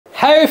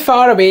How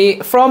far away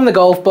from the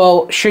golf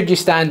ball should you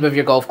stand with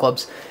your golf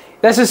clubs?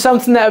 This is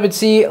something that I would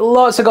see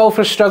lots of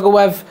golfers struggle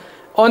with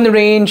on the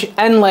range,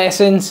 in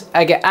lessons.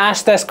 I get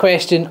asked this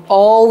question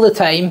all the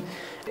time.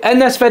 In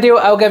this video,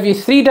 I'll give you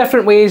 3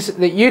 different ways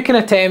that you can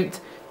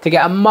attempt to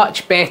get a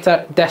much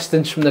better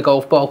distance from the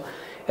golf ball.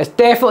 It's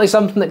definitely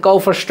something that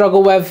golfers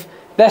struggle with.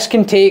 This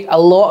can take a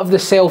lot of the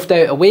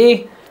self-doubt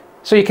away,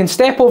 so you can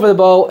step over the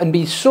ball and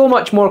be so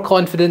much more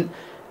confident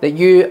that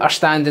you are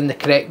standing the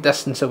correct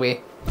distance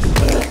away.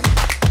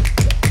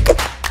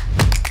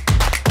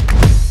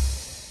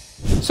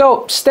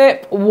 So,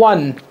 step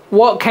 1.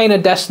 What kind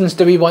of distance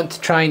do we want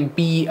to try and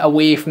be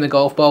away from the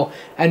golf ball,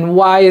 and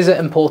why is it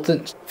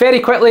important? Very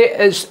quickly,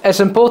 it's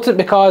important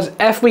because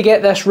if we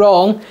get this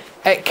wrong,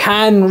 it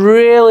can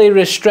really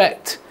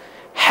restrict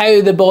how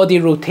the body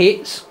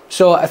rotates.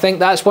 So I think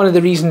that's one of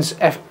the reasons.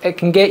 If it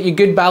can get you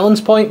good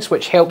balance points,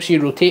 which helps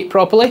you rotate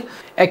properly.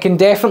 It can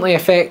definitely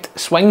affect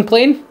swing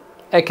plane.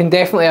 It can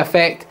definitely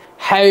affect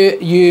how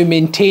you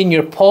maintain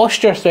your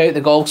posture throughout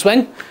the golf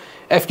swing.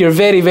 If you're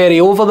very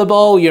over the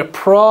ball, you're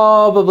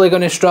probably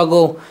going to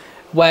struggle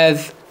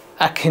with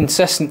a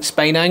consistent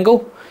spine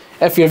angle.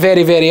 If you're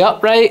very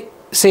upright,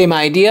 same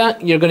idea,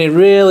 you're going to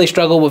really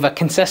struggle with a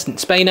consistent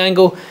spine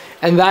angle,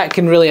 and that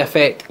can really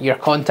affect your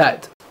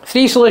contact.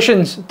 3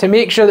 solutions to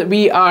make sure that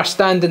we are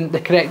standing the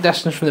correct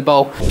distance from the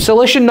ball.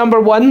 Solution number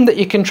 1 that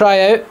you can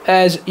try out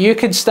is you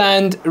could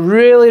stand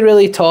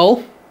really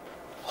tall,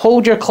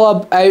 hold your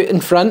club out in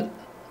front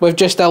with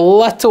just a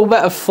little bit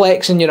of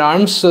flex in your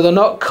arms, so they're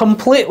not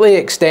completely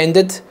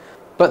extended,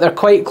 but they're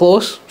quite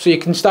close. So you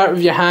can start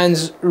with your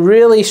hands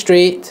really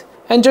straight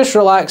and just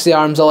relax the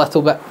arms a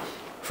little bit.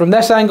 From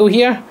this angle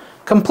here,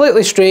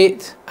 completely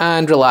straight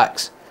and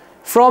relax.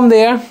 From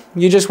there,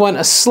 you just want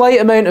a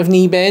slight amount of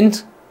knee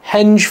bend,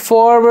 hinge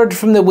forward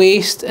from the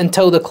waist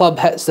until the club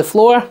hits the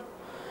floor,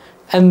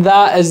 and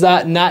that is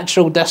that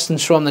natural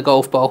distance from the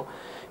golf ball.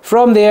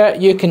 From there,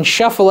 you can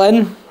shuffle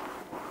in,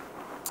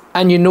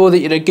 and you know that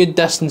you're a good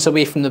distance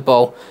away from the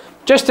ball.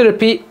 Just to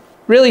repeat,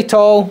 really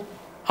tall,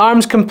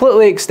 arms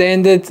completely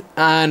extended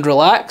and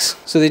relax,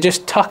 so they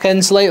just tuck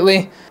in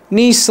slightly,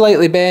 knees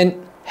slightly bent,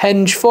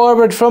 hinge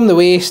forward from the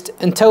waist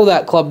until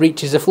that club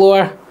reaches the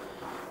floor,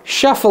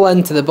 shuffle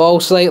into the ball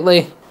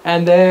slightly,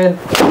 and then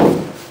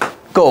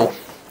go.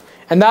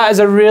 And that is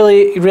a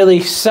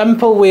really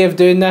simple way of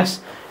doing this.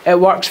 It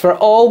works for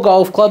all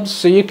golf clubs,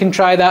 so you can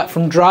try that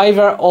from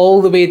driver all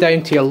the way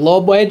down to your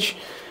lob wedge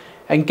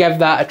and give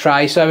that a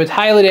try. So I would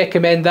highly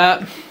recommend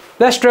that.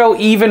 This drill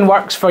even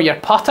works for your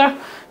putter.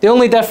 The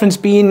only difference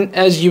being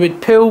is you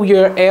would pull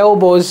your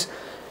elbows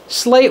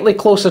slightly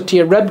closer to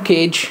your rib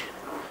cage.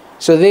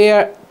 So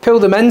there, pull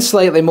them in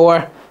slightly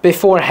more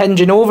before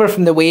hinging over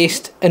from the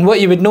waist. And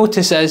what you would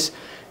notice is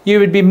you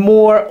would be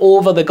more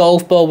over the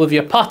golf ball with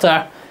your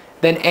putter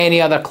than any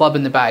other club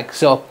in the bag.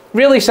 So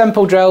really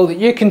simple drill that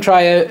you can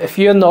try out if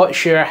you're not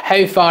sure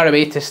how far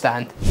away to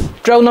stand.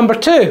 Drill number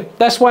 2.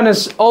 This one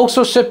is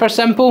also super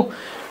simple.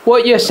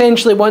 What you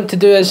essentially want to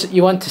do is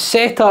you want to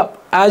set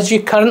up as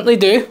you currently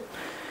do,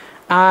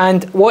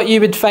 and what you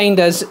would find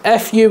is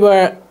if you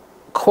were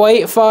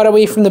quite far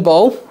away from the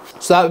ball,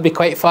 so that would be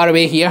quite far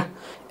away here,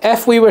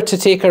 if we were to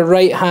take our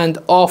right hand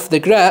off the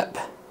grip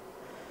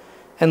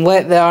and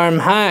let the arm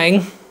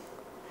hang,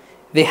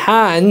 the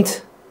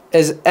hand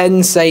is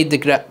inside the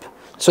grip.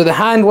 So the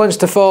hand wants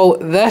to fall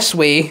this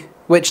way,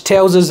 which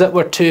tells us that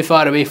we're too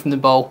far away from the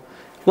ball.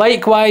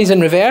 Likewise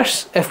in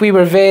reverse, if we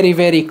were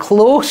very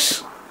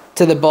close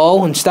to the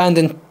ball and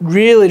standing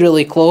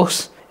really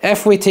close,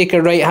 if we take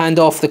our right hand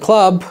off the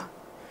club,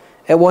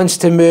 it wants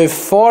to move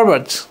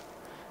forwards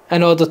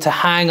in order to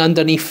hang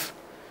underneath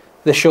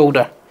the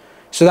shoulder.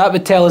 So that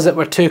would tell us that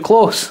we're too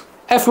close.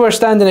 If we're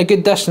standing a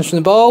good distance from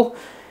the ball,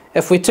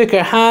 if we took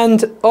our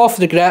hand off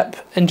the grip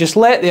and just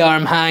let the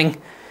arm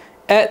hang,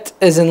 it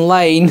is in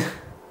line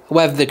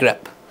with the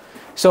grip.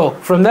 So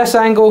from this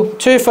angle,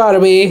 too far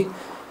away,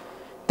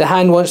 the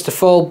hand wants to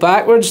fall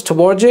backwards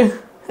towards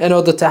you in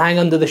order to hang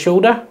under the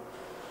shoulder.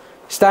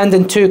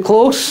 Standing too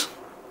close,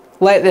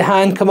 let the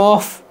hand come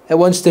off, it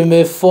wants to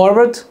move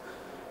forward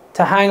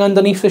to hang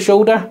underneath the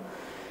shoulder.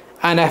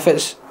 And if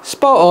it's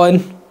spot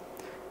on,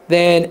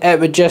 then it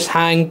would just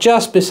hang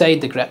just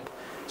beside the grip.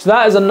 So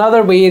that is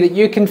another way that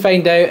you can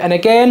find out, and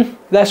again,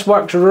 this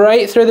works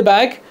right through the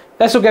bag.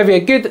 This will give you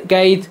a good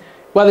guide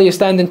whether you're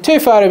standing too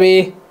far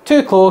away,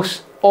 too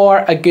close,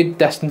 or a good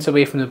distance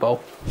away from the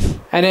ball.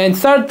 And then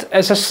third,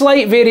 it's a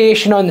slight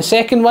variation on the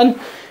second one.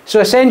 So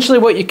essentially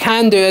what you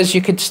can do is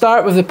you could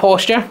start with the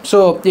posture.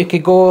 So you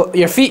could go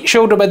your feet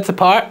shoulder width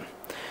apart,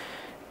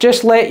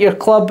 just let your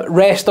club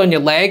rest on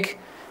your leg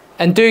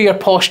and do your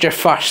posture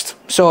first.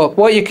 So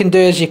what you can do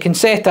is you can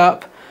set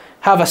up,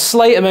 have a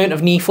slight amount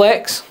of knee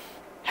flex,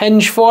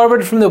 hinge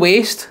forward from the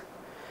waist,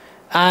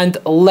 and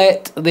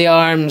let the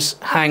arms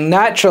hang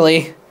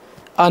naturally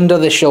under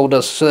the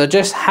shoulders. So they're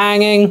just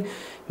hanging.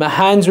 My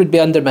hands would be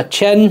under my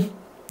chin.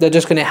 They're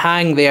just going to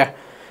hang there.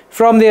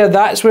 From there,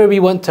 that's where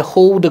we want to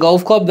hold the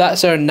golf club.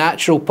 That's our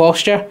natural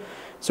posture.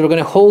 So we're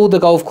going to hold the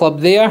golf club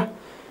there.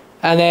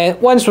 And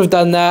then once we've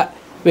done that,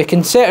 we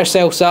can set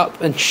ourselves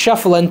up and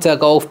shuffle into a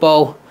golf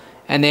ball,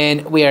 and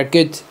then we are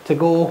good to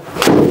go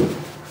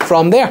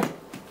from there.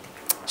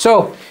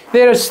 So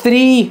there's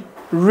 3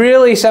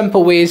 really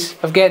simple ways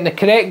of getting the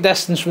correct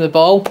distance from the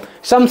ball.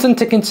 Something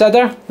to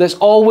consider that's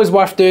always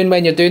worth doing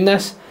when you're doing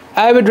this.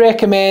 I would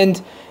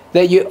recommend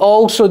that you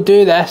also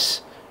do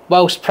this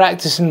whilst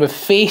practicing with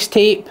face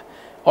tape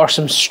or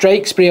some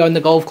strike spray on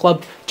the golf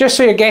club, just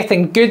so you're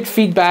getting good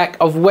feedback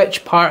of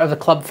which part of the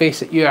club face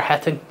that you are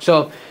hitting.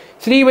 So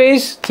 3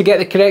 ways to get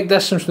the correct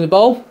distance from the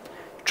ball.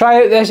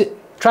 Try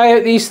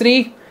out these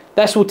 3.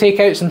 This will take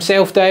out some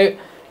self-doubt,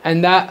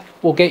 and that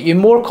will get you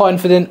more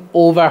confident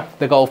over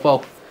the golf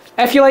ball.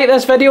 If you like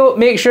this video,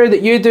 make sure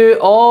that you do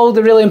all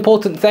the really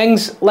important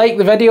things. Like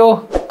the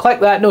video,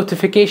 click that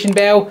notification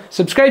bell,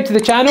 subscribe to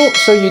the channel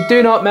so you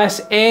do not miss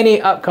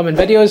any upcoming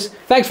videos.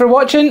 Thanks for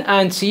watching,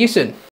 and see you soon.